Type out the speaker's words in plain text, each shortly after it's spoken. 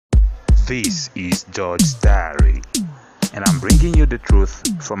This is George's Diary, and I'm bringing you the truth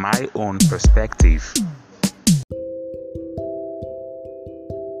from my own perspective.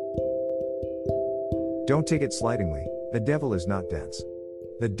 Don't take it slightingly, the devil is not dense.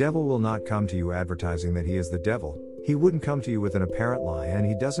 The devil will not come to you advertising that he is the devil, he wouldn't come to you with an apparent lie, and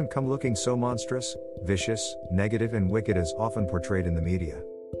he doesn't come looking so monstrous, vicious, negative and wicked as often portrayed in the media.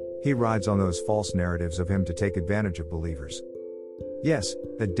 He rides on those false narratives of him to take advantage of believers. Yes,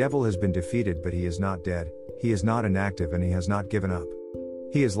 the devil has been defeated, but he is not dead, he is not inactive, and he has not given up.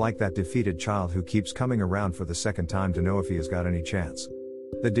 He is like that defeated child who keeps coming around for the second time to know if he has got any chance.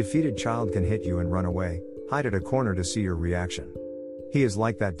 The defeated child can hit you and run away, hide at a corner to see your reaction. He is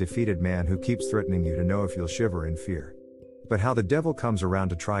like that defeated man who keeps threatening you to know if you'll shiver in fear. But how the devil comes around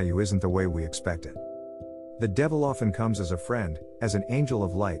to try you isn't the way we expect it. The devil often comes as a friend, as an angel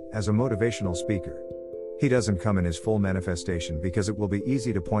of light, as a motivational speaker. He doesn't come in his full manifestation because it will be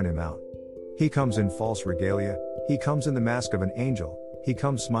easy to point him out. He comes in false regalia, he comes in the mask of an angel, he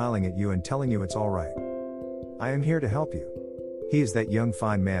comes smiling at you and telling you it's alright. I am here to help you. He is that young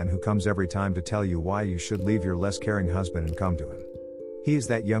fine man who comes every time to tell you why you should leave your less caring husband and come to him. He is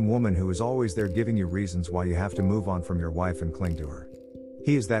that young woman who is always there giving you reasons why you have to move on from your wife and cling to her.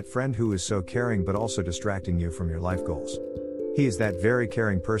 He is that friend who is so caring but also distracting you from your life goals. He is that very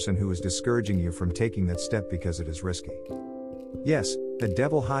caring person who is discouraging you from taking that step because it is risky. Yes, the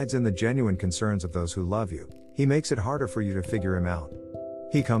devil hides in the genuine concerns of those who love you. He makes it harder for you to figure him out.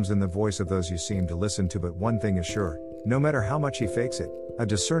 He comes in the voice of those you seem to listen to, but one thing is sure, no matter how much he fakes it, a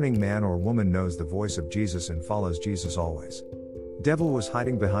discerning man or woman knows the voice of Jesus and follows Jesus always. Devil was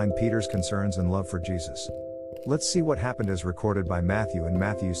hiding behind Peter's concerns and love for Jesus. Let's see what happened as recorded by Matthew in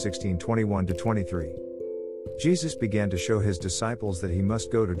Matthew 16:21-23. Jesus began to show his disciples that he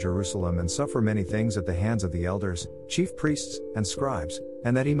must go to Jerusalem and suffer many things at the hands of the elders, chief priests, and scribes,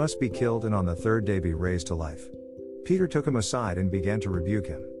 and that he must be killed and on the third day be raised to life. Peter took him aside and began to rebuke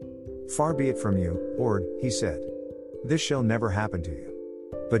him. "Far be it from you, Lord," he said. "This shall never happen to you."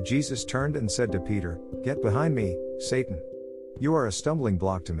 But Jesus turned and said to Peter, "Get behind me, Satan. You are a stumbling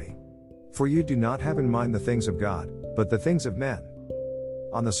block to me. For you do not have in mind the things of God, but the things of men."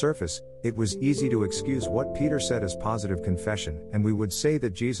 On the surface, it was easy to excuse what Peter said as positive confession, and we would say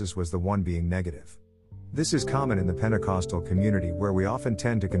that Jesus was the one being negative. This is common in the Pentecostal community, where we often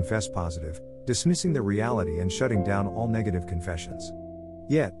tend to confess positive, dismissing the reality and shutting down all negative confessions.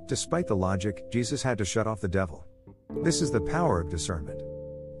 Yet, despite the logic, Jesus had to shut off the devil. This is the power of discernment.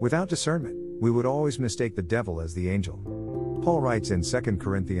 Without discernment, we would always mistake the devil as the angel. Paul writes in 2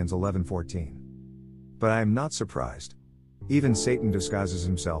 Corinthians 11:14. "But I am not surprised. Even Satan disguises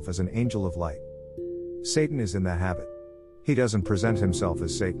himself as an angel of light." Satan is in that habit. He doesn't present himself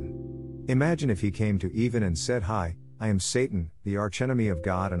as Satan. Imagine if he came to Eve and said, "Hi, I am Satan, the archenemy of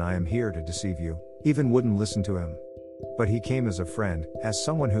God, and I am here to deceive you." Eve wouldn't listen to him. But he came as a friend, as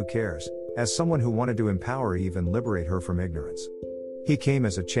someone who cares, as someone who wanted to empower Eve and liberate her from ignorance. He came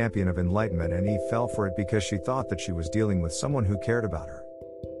as a champion of enlightenment, and Eve fell for it because she thought that she was dealing with someone who cared about her.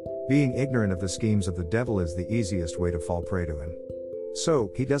 Being ignorant of the schemes of the devil is the easiest way to fall prey to him.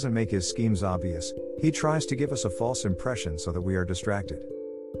 So, he doesn't make his schemes obvious, he tries to give us a false impression so that we are distracted.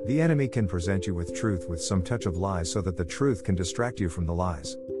 The enemy can present you with truth with some touch of lies so that the truth can distract you from the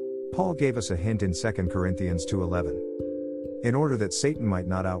lies. Paul gave us a hint in 2 Corinthians 2:11. In order that Satan might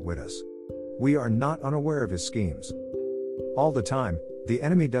not outwit us. We are not unaware of his schemes. All the time, the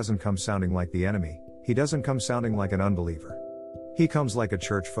enemy doesn't come sounding like the enemy, he doesn't come sounding like an unbeliever. He comes like a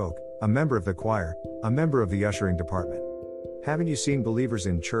church folk, a member of the choir, a member of the ushering department. Haven't you seen believers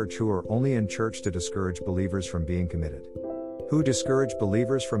in church who are only in church to discourage believers from being committed? Who discourage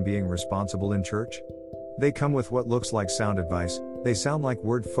believers from being responsible in church? They come with what looks like sound advice, they sound like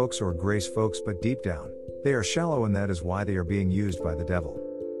word folks or grace folks, but deep down, they are shallow, and that is why they are being used by the devil.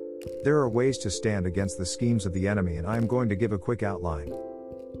 There are ways to stand against the schemes of the enemy, and I am going to give a quick outline.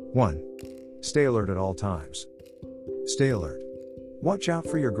 1. Stay alert at all times. Stay alert. Watch out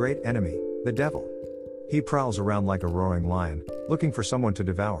for your great enemy, the devil. He prowls around like a roaring lion, looking for someone to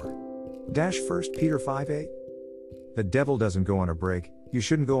devour. 1 Peter 5:8. The devil doesn't go on a break, you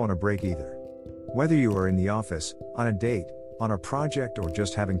shouldn't go on a break either. Whether you are in the office, on a date, on a project, or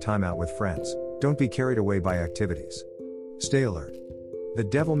just having time out with friends, don't be carried away by activities. Stay alert. The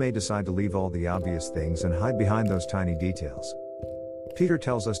devil may decide to leave all the obvious things and hide behind those tiny details. Peter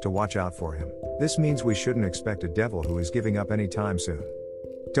tells us to watch out for him. This means we shouldn't expect a devil who is giving up any time soon.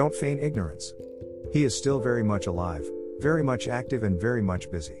 Don't feign ignorance. He is still very much alive, very much active, and very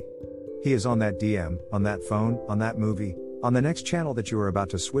much busy. He is on that DM, on that phone, on that movie, on the next channel that you are about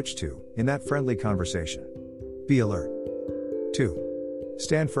to switch to, in that friendly conversation. Be alert. 2.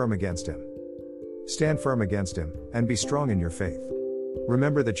 Stand firm against him. Stand firm against him, and be strong in your faith.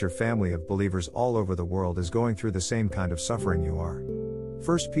 Remember that your family of believers all over the world is going through the same kind of suffering you are.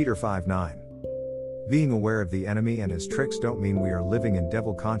 1 Peter 5:9. Being aware of the enemy and his tricks don't mean we are living in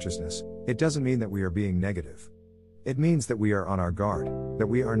devil consciousness. It doesn't mean that we are being negative. It means that we are on our guard, that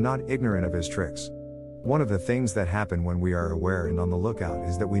we are not ignorant of his tricks. One of the things that happen when we are aware and on the lookout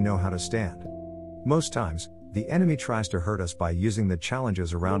is that we know how to stand. Most times, the enemy tries to hurt us by using the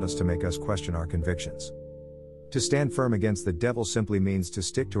challenges around us to make us question our convictions. To stand firm against the devil simply means to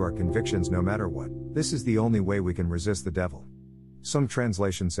stick to our convictions no matter what. This is the only way we can resist the devil. Some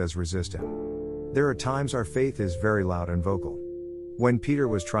translation says resist him. There are times our faith is very loud and vocal. When Peter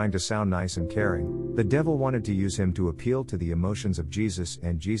was trying to sound nice and caring, the devil wanted to use him to appeal to the emotions of Jesus,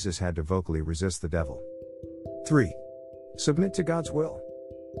 and Jesus had to vocally resist the devil. 3. Submit to God's will.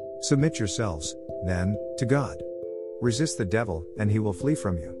 Submit yourselves, then, to God. Resist the devil, and he will flee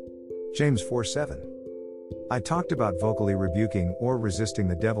from you. James 4:7. I talked about vocally rebuking or resisting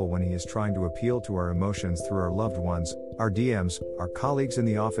the devil when he is trying to appeal to our emotions through our loved ones, our DMs, our colleagues in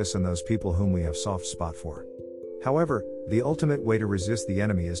the office, and those people whom we have soft spot for. However, the ultimate way to resist the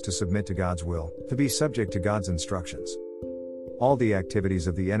enemy is to submit to God's will, to be subject to God's instructions. All the activities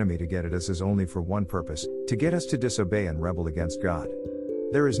of the enemy to get at us is only for one purpose, to get us to disobey and rebel against God.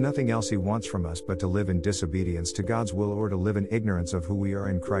 There is nothing else he wants from us but to live in disobedience to God's will or to live in ignorance of who we are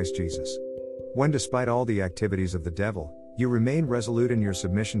in Christ Jesus. When despite all the activities of the devil, you remain resolute in your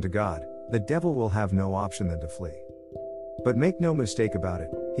submission to God, the devil will have no option than to flee. But make no mistake about it,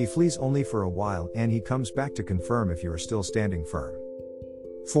 he flees only for a while and he comes back to confirm if you are still standing firm.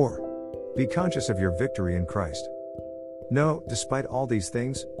 4. Be conscious of your victory in Christ. No, despite all these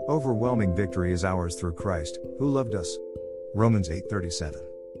things, overwhelming victory is ours through Christ, who loved us. Romans 8:37.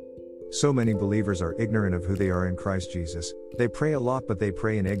 So many believers are ignorant of who they are in Christ Jesus. They pray a lot but they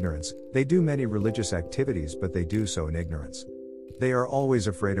pray in ignorance. They do many religious activities but they do so in ignorance. They are always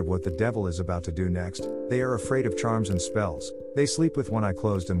afraid of what the devil is about to do next. They are afraid of charms and spells. They sleep with one eye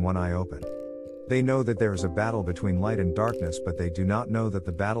closed and one eye open. They know that there is a battle between light and darkness, but they do not know that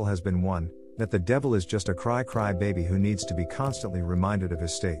the battle has been won, that the devil is just a cry baby who needs to be constantly reminded of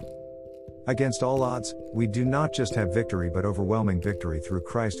his state. Against all odds, we do not just have victory but overwhelming victory through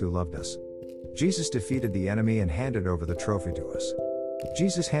Christ who loved us. Jesus defeated the enemy and handed over the trophy to us.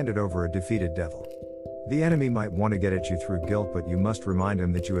 Jesus handed over a defeated devil. The enemy might want to get at you through guilt, but you must remind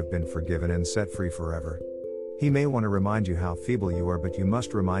him that you have been forgiven and set free forever. He may want to remind you how feeble you are, but you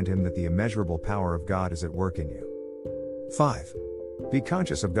must remind him that the immeasurable power of God is at work in you. 5. Be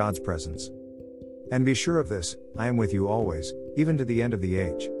conscious of God's presence. And be sure of this, I am with you always, even to the end of the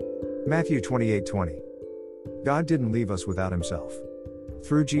age. Matthew 28:20. God didn't leave us without himself.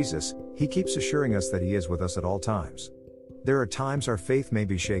 Through Jesus, he keeps assuring us that he is with us at all times. There are times our faith may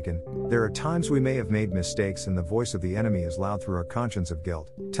be shaken, there are times we may have made mistakes, and the voice of the enemy is loud through our conscience of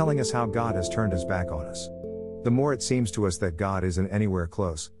guilt, telling us how God has turned his back on us. The more it seems to us that God isn't anywhere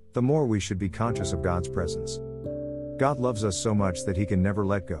close, the more we should be conscious of God's presence. God loves us so much that he can never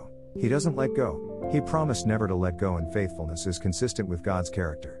let go. He doesn't let go. He promised never to let go, and faithfulness is consistent with God's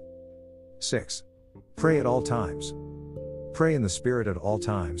character. 6. Pray at all times. Pray in the Spirit at all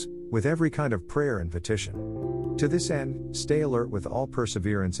times, with every kind of prayer and petition. To this end, stay alert with all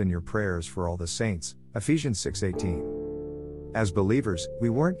perseverance in your prayers for all the saints. Ephesians 6:18. As believers, we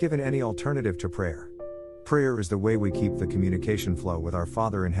weren't given any alternative to prayer. Prayer is the way we keep the communication flow with our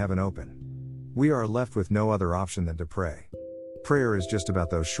Father in heaven open. We are left with no other option than to pray. Prayer is just about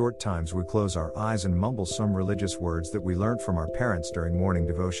those short times we close our eyes and mumble some religious words that we learned from our parents during morning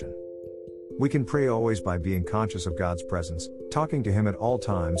devotion. We can pray always by being conscious of God's presence, talking to him at all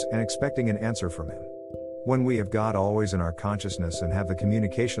times, and expecting an answer from him. When we have God always in our consciousness and have the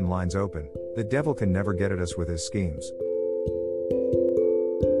communication lines open, the devil can never get at us with his schemes.